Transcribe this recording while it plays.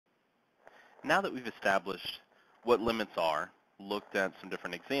Now that we've established what limits are, looked at some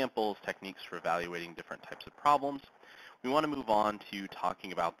different examples, techniques for evaluating different types of problems, we want to move on to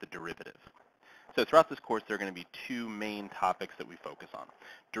talking about the derivative. So throughout this course, there are going to be two main topics that we focus on,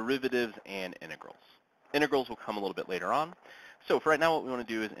 derivatives and integrals. Integrals will come a little bit later on. So for right now, what we want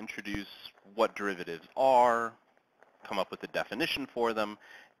to do is introduce what derivatives are, come up with a definition for them,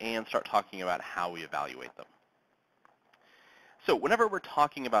 and start talking about how we evaluate them. So whenever we're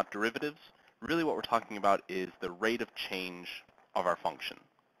talking about derivatives, really what we're talking about is the rate of change of our function.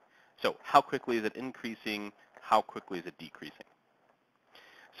 So how quickly is it increasing? How quickly is it decreasing?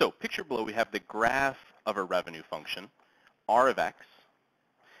 So picture below, we have the graph of a revenue function, r of x.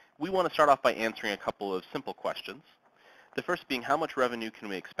 We want to start off by answering a couple of simple questions. The first being, how much revenue can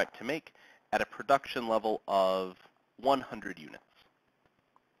we expect to make at a production level of 100 units?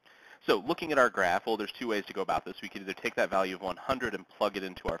 So looking at our graph, well, there's two ways to go about this. We could either take that value of 100 and plug it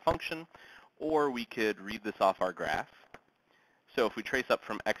into our function, or we could read this off our graph. So if we trace up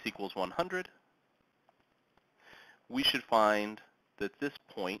from x equals 100, we should find that this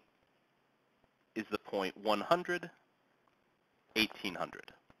point is the point 100,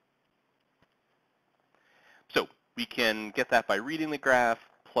 1800. So we can get that by reading the graph,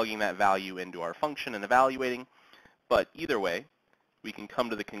 plugging that value into our function and evaluating, but either way, we can come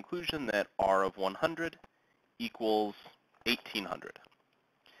to the conclusion that r of 100 equals 1800.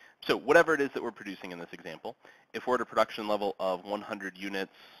 So whatever it is that we're producing in this example, if we're at a production level of 100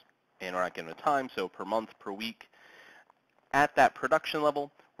 units, and we're not given a time, so per month, per week, at that production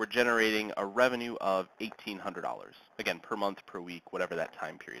level, we're generating a revenue of $1,800. Again, per month, per week, whatever that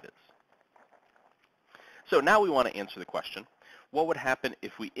time period is. So now we want to answer the question, what would happen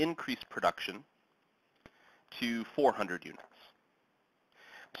if we increase production to 400 units?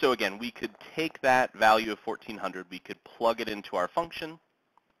 So again, we could take that value of 1,400, we could plug it into our function,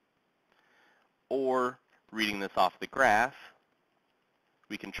 or reading this off the graph,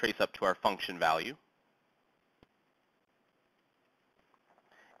 we can trace up to our function value.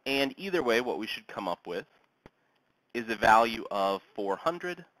 And either way, what we should come up with is a value of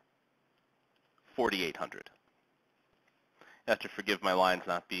 400, 4,800. You have to forgive my lines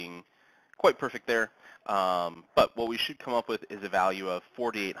not being quite perfect there, but what we should come up with is a value of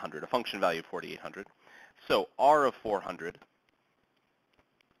 4,800, a function value of 4,800. So r of 400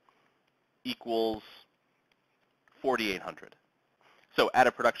 equals 4,800. So at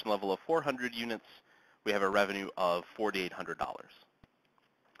a production level of 400 units, we have a revenue of $4,800.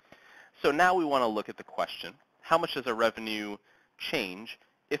 So now we want to look at the question, how much does our revenue change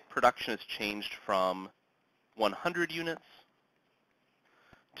if production is changed from 100 units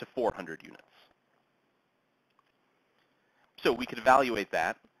to 400 units? So we could evaluate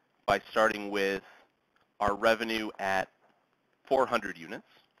that by starting with our revenue at 400 units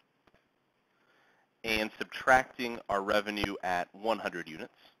and subtracting our revenue at 100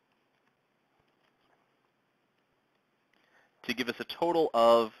 units to give us a total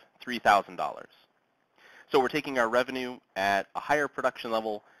of $3,000. So we're taking our revenue at a higher production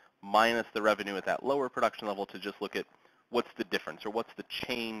level minus the revenue at that lower production level to just look at what's the difference or what's the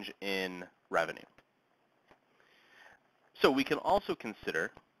change in revenue. So we can also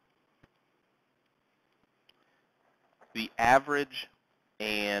consider the average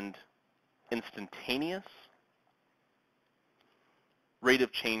and instantaneous rate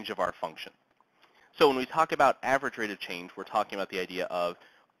of change of our function. So when we talk about average rate of change, we're talking about the idea of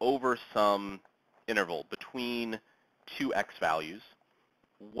over some interval between two x values,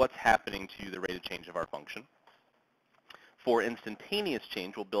 what's happening to the rate of change of our function. For instantaneous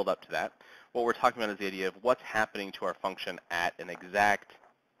change, we'll build up to that. What we're talking about is the idea of what's happening to our function at an exact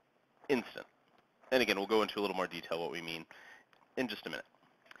instant. And again, we'll go into a little more detail what we mean in just a minute.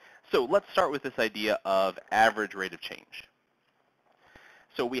 So let's start with this idea of average rate of change.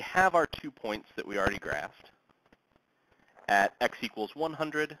 So we have our 2 points that we already graphed at x equals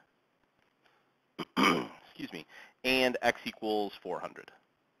 100, excuse me, and x equals 400.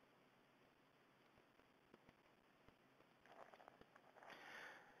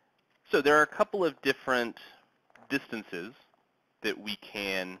 So there are a couple of different distances that we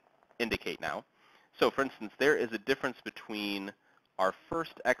can indicate now. So for instance, there is a difference between our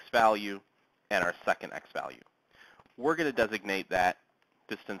first x value and our second x value. We're going to designate that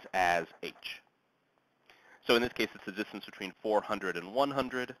distance as h. So in this case, it's the distance between 400 and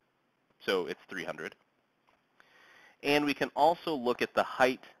 100, so it's 300. And we can also look at the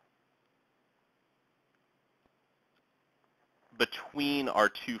height between our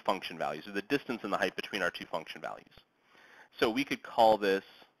two function values, or the distance and the height between our two function values. So we could call this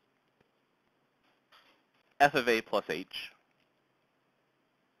f of a plus h,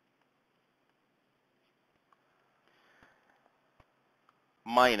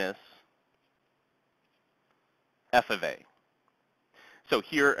 minus f of a. So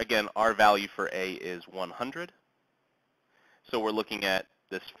here, again, our value for a is 100. So we're looking at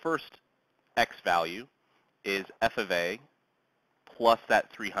this first x value is f of a plus that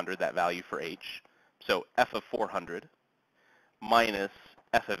 300, that value for h. So f of 400 minus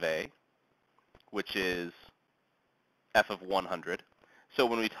f of a, which is f of 100. So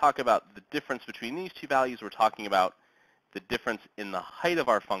when we talk about the difference between these two values, we're talking about the difference in the height of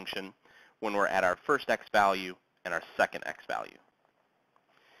our function when we're at our first x value and our second x value.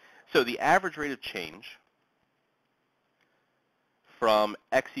 So the average rate of change from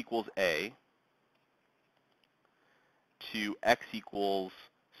x equals a to x equals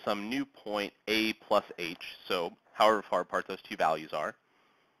some new point a plus h, so however far apart those two values are,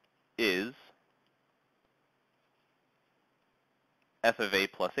 is f of a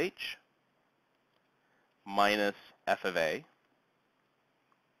plus h minus f of a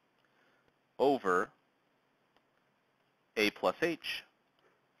over a plus h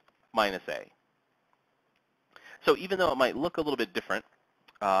minus a. So even though it might look a little bit different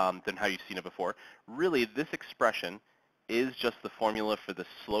than how you've seen it before, really this expression is just the formula for the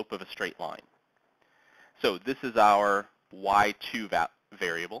slope of a straight line. So this is our y2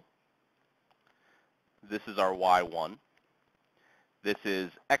 variable. This is our y1. This is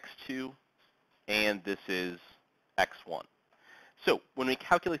x2, and this is x1. So when we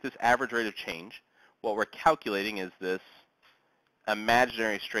calculate this average rate of change, what we're calculating is this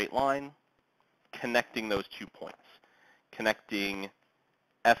imaginary straight line connecting those 2 points, connecting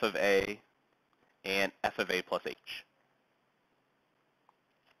f of a and f of a plus h.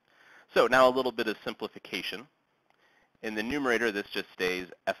 So now a little bit of simplification. In the numerator, this just stays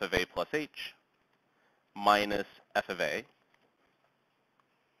f of a plus h minus f of a.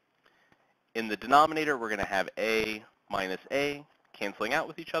 In the denominator, we're going to have a minus a canceling out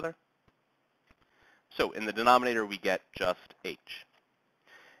with each other. So in the denominator, we get just h.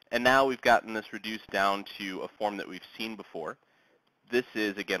 And now we've gotten this reduced down to a form that we've seen before. This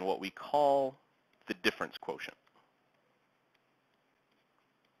is, again, what we call the difference quotient.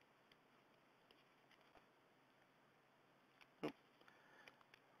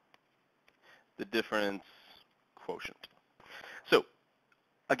 The difference quotient. So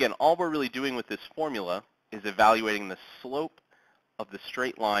again, all we're really doing with this formula is evaluating the slope of the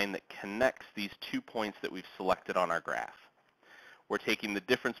straight line that connects these 2 points that we've selected on our graph. We're taking the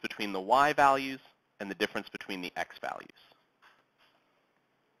difference between the y values and the difference between the x values.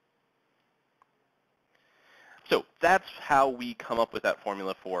 So that's how we come up with that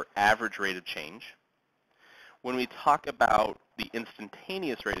formula for average rate of change. When we talk about the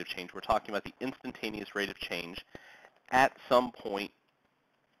instantaneous rate of change, we're talking about the instantaneous rate of change at some point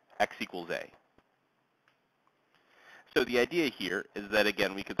x equals a. So the idea here is that,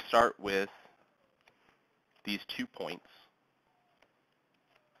 again, we could start with these 2 points.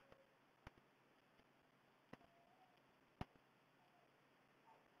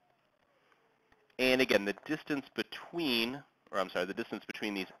 And again, the distance between, the distance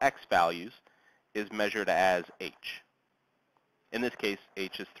between these x values is measured as h. In this case,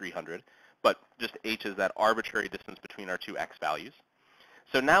 h is 300, but just h is that arbitrary distance between our 2 x values.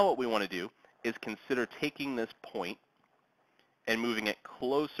 So now what we want to do is consider taking this point and moving it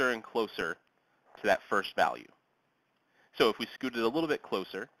closer and closer to that first value. So if we scoot it a little bit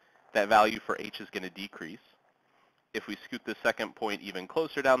closer, that value for h is going to decrease. If we scoot the second point even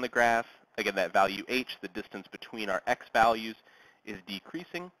closer down the graph, again, that value h, the distance between our x values, is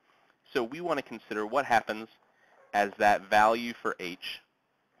decreasing. So we want to consider what happens as that value for h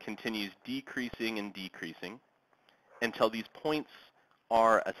continues decreasing and decreasing until these points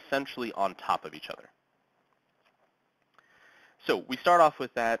are essentially on top of each other. So we start off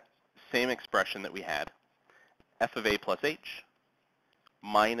with that same expression that we had, f of a plus h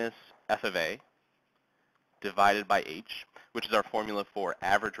minus f of a divided by h, which is our formula for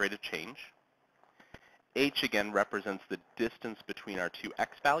average rate of change. H, again, represents the distance between our 2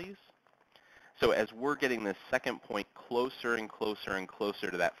 x values. So as we're getting this second point closer and closer and closer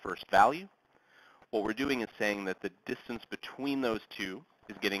to that first value, what we're doing is saying that the distance between those two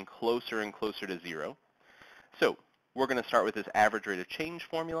is getting closer and closer to 0. So we're going to start with this average rate of change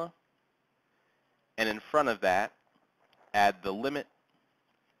formula, and in front of that, add the limit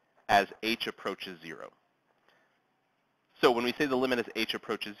as h approaches 0. So when we say the limit as h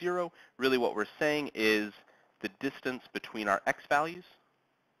approaches 0, really what we're saying is the distance between our x values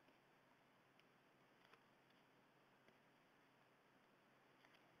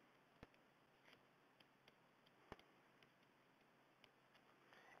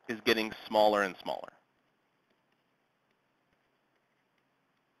is getting smaller and smaller.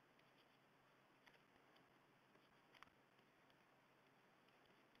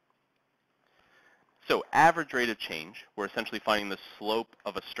 So average rate of change, we're essentially finding the slope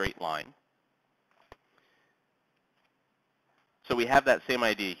of a straight line. So we have that same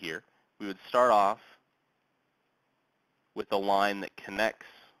idea here. We would start off with a line that connects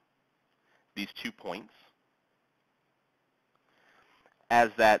these 2 points. As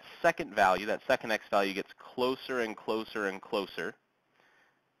that second value, that second x value gets closer and closer and closer,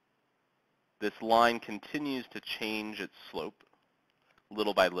 this line continues to change its slope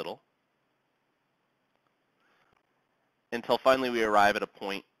little by little until finally we arrive at a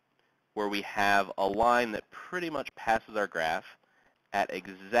point where we have a line that pretty much passes our graph at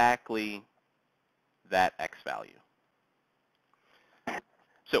exactly that x value.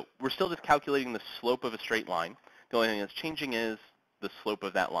 So we're still just calculating the slope of a straight line. The only thing that's changing is the slope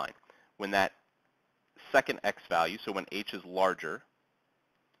of that line. When that second x value, so when h is larger,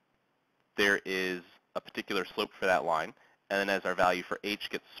 there is a particular slope for that line. And then as our value for h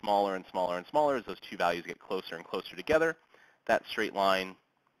gets smaller and smaller and smaller, as those two values get closer and closer together, that straight line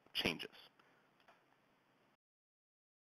changes.